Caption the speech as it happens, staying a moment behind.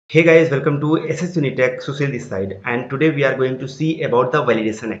Hey guys, welcome to SS Unitech, Susil this side, and today we are going to see about the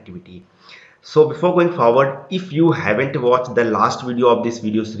validation activity. So before going forward, if you haven't watched the last video of this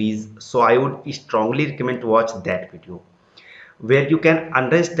video series, so I would strongly recommend to watch that video where you can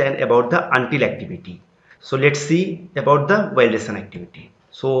understand about the until activity. So let's see about the validation activity.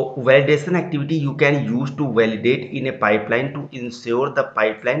 So validation activity you can use to validate in a pipeline to ensure the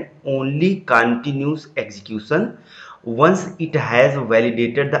pipeline only continues execution once it has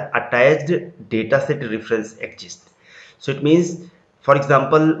validated the attached dataset reference exists. So it means, for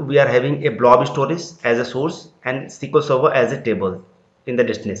example, we are having a blob storage as a source and SQL Server as a table in the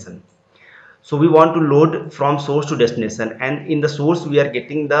destination. So we want to load from source to destination, and in the source we are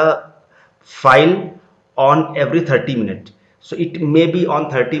getting the file on every 30 minutes. So it may be on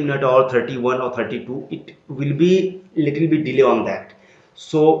 30 minutes or 31 or 32. It will be little bit delay on that.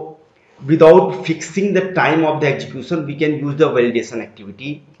 So without fixing the time of the execution, we can use the validation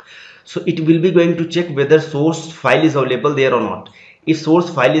activity. So it will be going to check whether source file is available there or not. If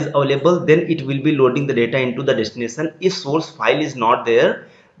source file is available, then it will be loading the data into the destination. If source file is not there,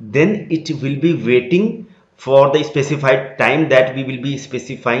 then it will be waiting for the specified time that we will be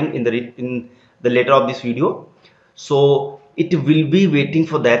specifying in the later of this video. So it will be waiting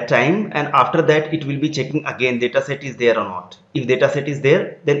for that time, and after that it will be checking again dataset is there or not. If dataset is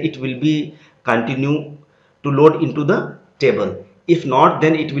there, then it will be continue to load into the table. If not,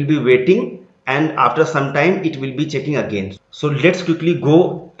 then it will be waiting, and after some time it will be checking again. So let's quickly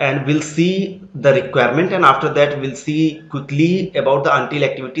go and we'll see the requirement, and after that we'll see quickly about the until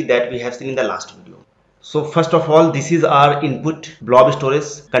activity that we have seen in the last video. So first of all, this is our input blob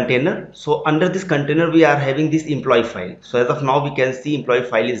storage container. So under this container we are having this employee file. So as of now we can see employee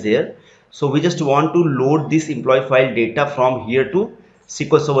file is there. So we just want to load this employee file data from here to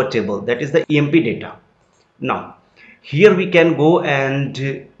SQL Server table, that is the EMP data. Now here we can go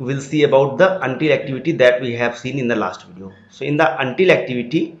and we'll see about the until activity that we have seen in the last video. So in the until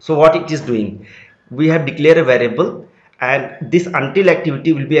activity, so what it is doing, we have declared a variable, and this until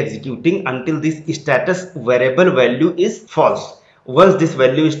activity will be executing until this status variable value is false. Once this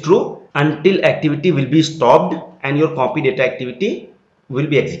value is true, until activity will be stopped and your copy data activity will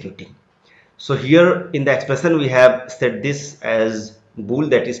be executing. So here in the expression we have set this as bool,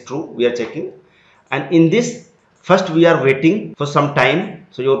 that is true, we are checking, and in this first we are waiting for some time,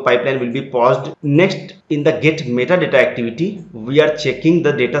 so your pipeline will be paused. Next, in the get metadata activity we are checking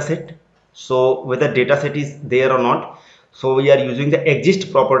the data set, so whether data set is there or not. So we are using the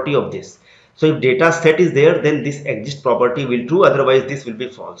exist property of this. So if data set is there, then this exist property will true, otherwise this will be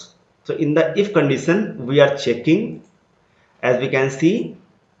false. So in the if condition we are checking, as we can see,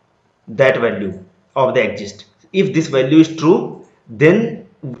 that value of the exist. If this value is true, then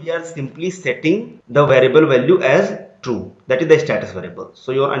we are simply setting the variable value as true, that is the status variable.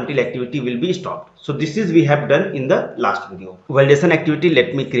 So your until activity will be stopped. So this is we have done in the last video. Validation activity,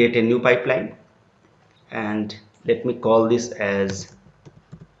 let me create a new pipeline and let me call this as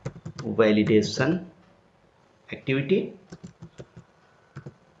validation activity.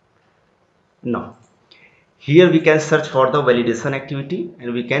 Now here we can search for the validation activity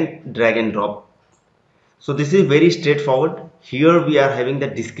and we can drag and drop. So this is very straightforward. Here we are having the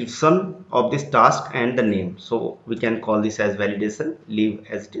description of this task and the name, so we can call this as validation, leave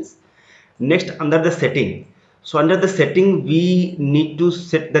as it is. Next, under the setting, so under the setting we need to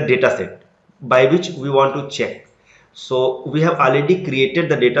set the data set by which we want to check. So we have already created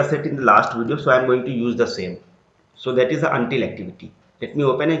the data set in the last video, so I am going to use the same. So that is the until activity. Let me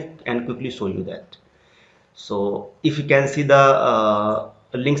open it and quickly show you that. So if you can see the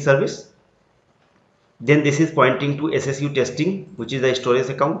link service, then this is pointing to SSU testing, which is the storage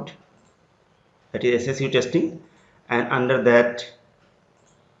account, that is SSU testing, and under that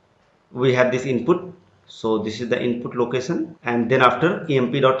we have this input. So this is the input location, and then after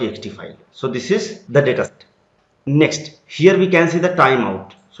emp.txt file. So this is the data set. Next, here we can see the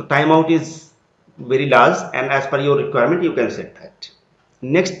timeout. So timeout is very large, and as per your requirement you can set that.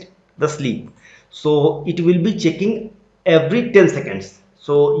 Next, the sleep. So it will be checking every 10 seconds.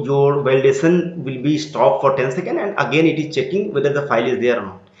 So your validation will be stopped for 10 seconds, and again it is checking whether the file is there or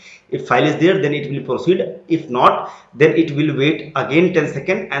not. If file is there, then it will proceed. If not, then it will wait again 10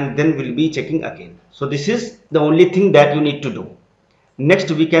 seconds and then will be checking again. So this is the only thing that you need to do.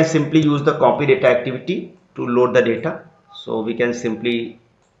 Next, we can simply use the copy data activity to load the data. So we can simply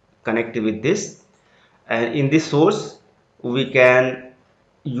connect with this, and in this source we can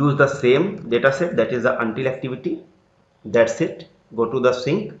use the same data set, that is the until activity. That's it. Go to the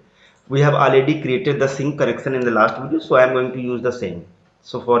sync. We have already created the sync connection in the last video, so I am going to use the same.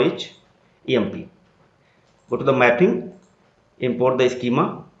 So for each EMP, go to the mapping, import the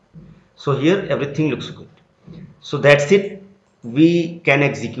schema, So here everything looks good. So that's it, we can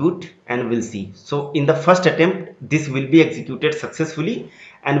execute and we'll see. So in the first attempt this will be executed successfully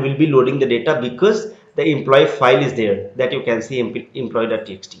and will be loading the data because the employee file is there, that you can see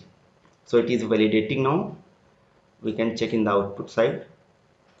employee.txt. So it is validating now. We can check in the output side,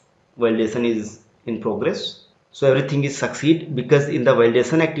 validation is in progress. So everything is succeed because in the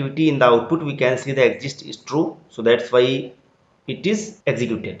validation activity in the output we can see the exist is true, so that's why it is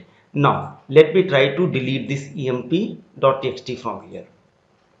executed. Now let me try to delete this emp.txt from here.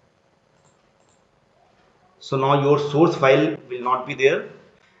 So now your source file will not be there,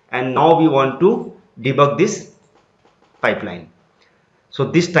 and now we want to debug this pipeline. So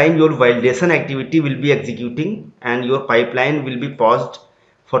this time your validation activity will be executing and your pipeline will be paused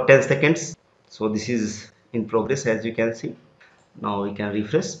for 10 seconds. So this is in progress, as you can see. Now we can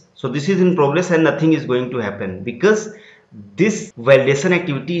refresh. So this is in progress and nothing is going to happen because this validation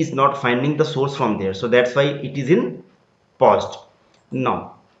activity is not finding the source from there. So that's why it is in paused.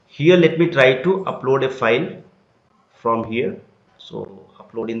 Now here let me try to upload a file from here. So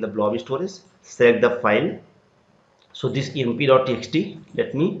upload in the blob storage, select the file. So this emp.txt,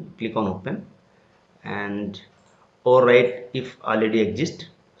 let me click on open and overwrite if already exists.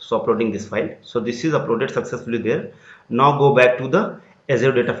 So uploading this file. So this is uploaded successfully there. Now go back to the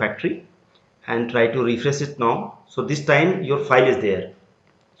Azure Data Factory and try to refresh it now. So this time your file is there.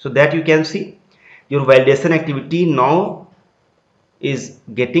 So that you can see your validation activity now is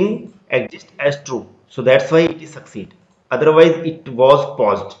getting exist as true. So that's why it is succeed. Otherwise it was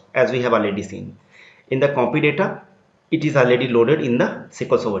paused, as we have already seen. In the copy data, it is already loaded in the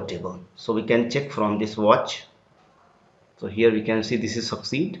SQL Server table. So we can check from this watch. So here we can see this is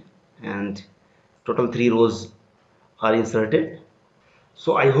succeed and total 3 rows are inserted.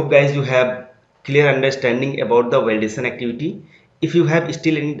 So I hope guys you have clear understanding about the validation activity. If you have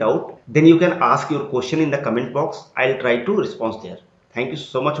still any doubt, then you can ask your question in the comment box. I'll try to respond there. Thank you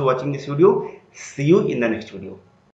so much for watching this video. See you in the next video.